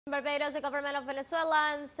In Barbados, the government of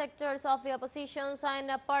Venezuela and sectors of the opposition signed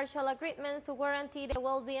partial agreements to guarantee the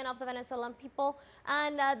well-being of the Venezuelan people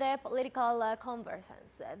and the political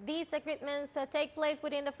convergence. These agreements take place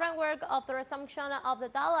within the framework of the resumption of the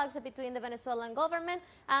dialogues between the Venezuelan government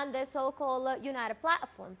and the so-called United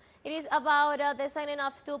Platform. It is about the signing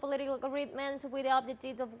of two political agreements with the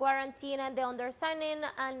objectives of guaranteeing the understanding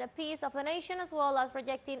and peace of the nation, as well as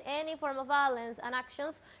rejecting any form of violence and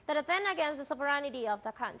actions that attend against the sovereignty of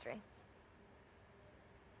the country.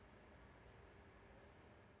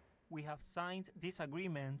 We have signed these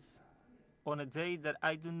agreements on a day that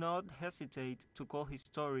I do not hesitate to call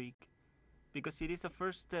historic, because it is the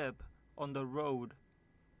first step on the road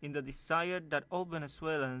in the desire that all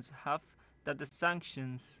Venezuelans have that the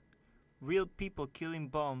sanctions, real people killing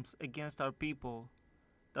bombs against our people,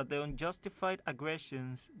 that the unjustified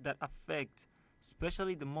aggressions that affect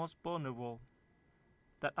especially the most vulnerable,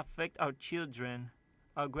 that affect our children,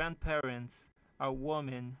 our grandparents, our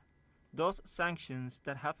women, those sanctions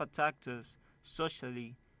that have attacked us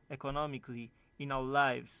socially, economically, in our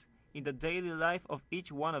lives, in the daily life of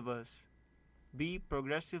each one of us, be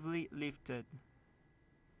progressively lifted.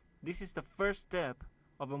 This is the first step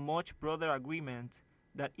of a much broader agreement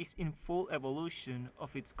that is in full evolution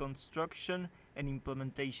of its construction and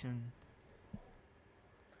implementation.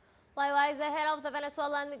 Likewise, the head of the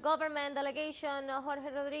Venezuelan government delegation, Jorge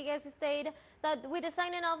Rodriguez, stated that with the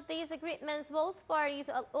signing of these agreements, both parties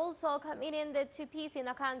are also committing to peace in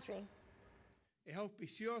the country. It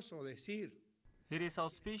is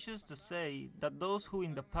auspicious to say that those who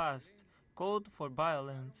in the past called for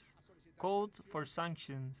violence, called for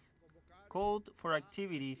sanctions, called for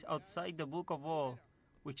activities outside the Book of All,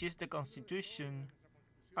 which is the Constitution,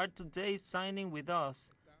 are today signing with us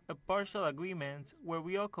a partial agreement where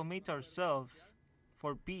we all commit ourselves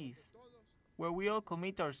for peace, where we all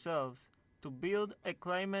commit ourselves to build a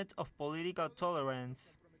climate of political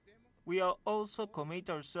tolerance. We all also commit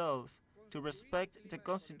ourselves to respect the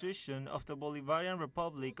Constitution of the Bolivarian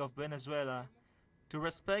Republic of Venezuela, to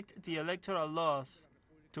respect the electoral laws,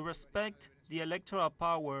 to respect the electoral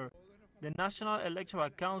power, the National Electoral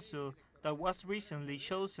Council that was recently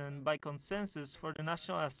chosen by consensus for the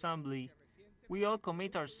National Assembly. We all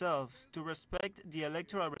commit ourselves to respect the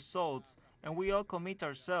electoral results, and we all commit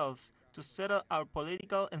ourselves to settle our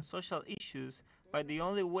political and social issues by the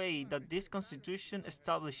only way that this Constitution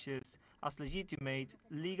establishes as legitimate,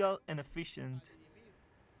 legal, and efficient.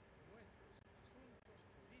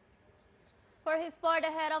 For his part,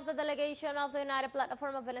 the head of the delegation of the United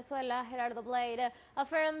Platform of Venezuela, Gerardo Blade,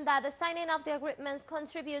 affirmed that the signing of the agreements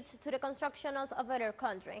contributes to the construction of a better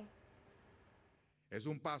country. It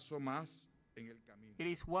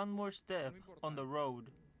is one more step on the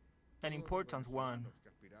road, an important one.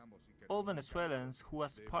 All Venezuelans who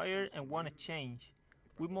aspire and want a change,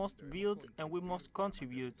 we must build and we must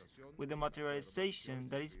contribute with the materialization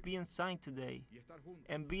that is being signed today,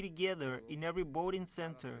 and be together in every voting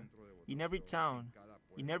center, in every town,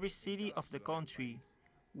 in every city of the country,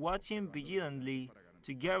 watching vigilantly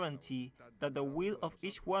to guarantee that the will of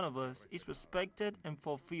each one of us is respected and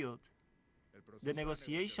fulfilled. The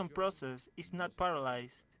negotiation process is not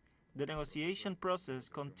paralyzed. The negotiation process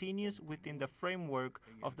continues within the framework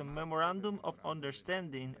of the Memorandum of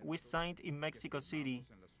Understanding we signed in Mexico City,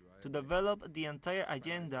 to develop the entire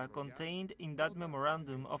agenda contained in that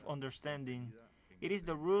Memorandum of Understanding. It is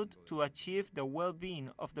the route to achieve the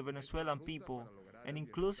well-being of the Venezuelan people, an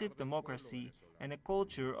inclusive democracy, and a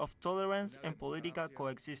culture of tolerance and political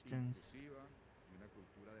coexistence.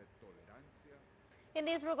 In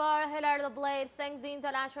this regard, Gerardo Blade thanks the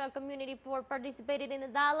international community for participating in the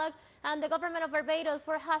dialogue and the government of Barbados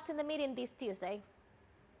for hosting the meeting this Tuesday.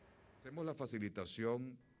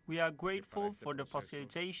 We are grateful for the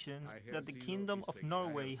facilitation that the Kingdom of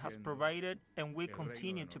Norway has provided and will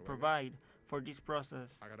continue to provide for this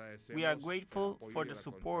process. We are grateful for the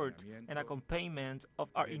support and accompaniment of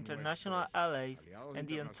our international allies and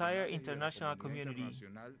the entire international community,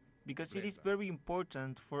 because it is very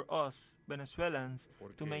important for us, Venezuelans,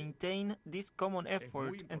 to maintain this common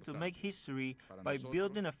effort and to make history by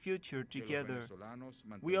building a future together.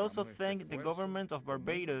 We also thank the government of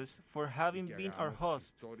Barbados for having been our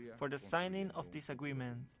host for the signing of this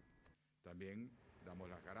agreement.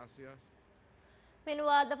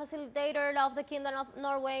 Meanwhile, the facilitator of the Kingdom of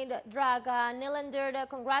Norway, Drag Nylander,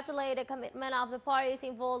 congratulated the commitment of the parties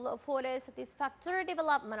involved for the satisfactory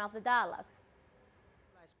development of the dialogues.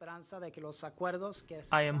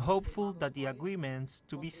 I am hopeful that the agreements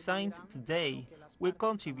to be signed today will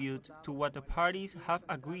contribute to what the parties have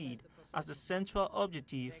agreed as the central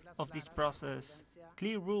objective of this process: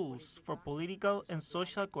 clear rules for political and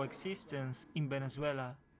social coexistence in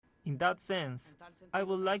Venezuela. In that sense, I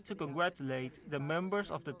would like to congratulate the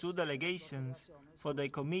members of the two delegations for their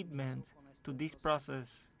commitment to this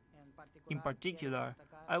process. In particular,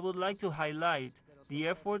 I would like to highlight the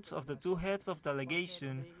efforts of the two heads of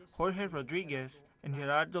delegation, Jorge Rodriguez and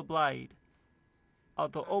Gerardo Blyde.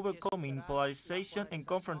 Although overcoming polarization and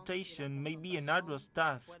confrontation may be an arduous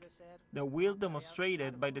task, the will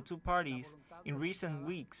demonstrated by the two parties in recent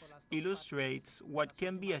weeks illustrates what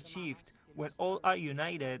can be achieved when all are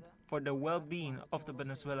united for the well-being of the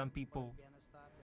Venezuelan people.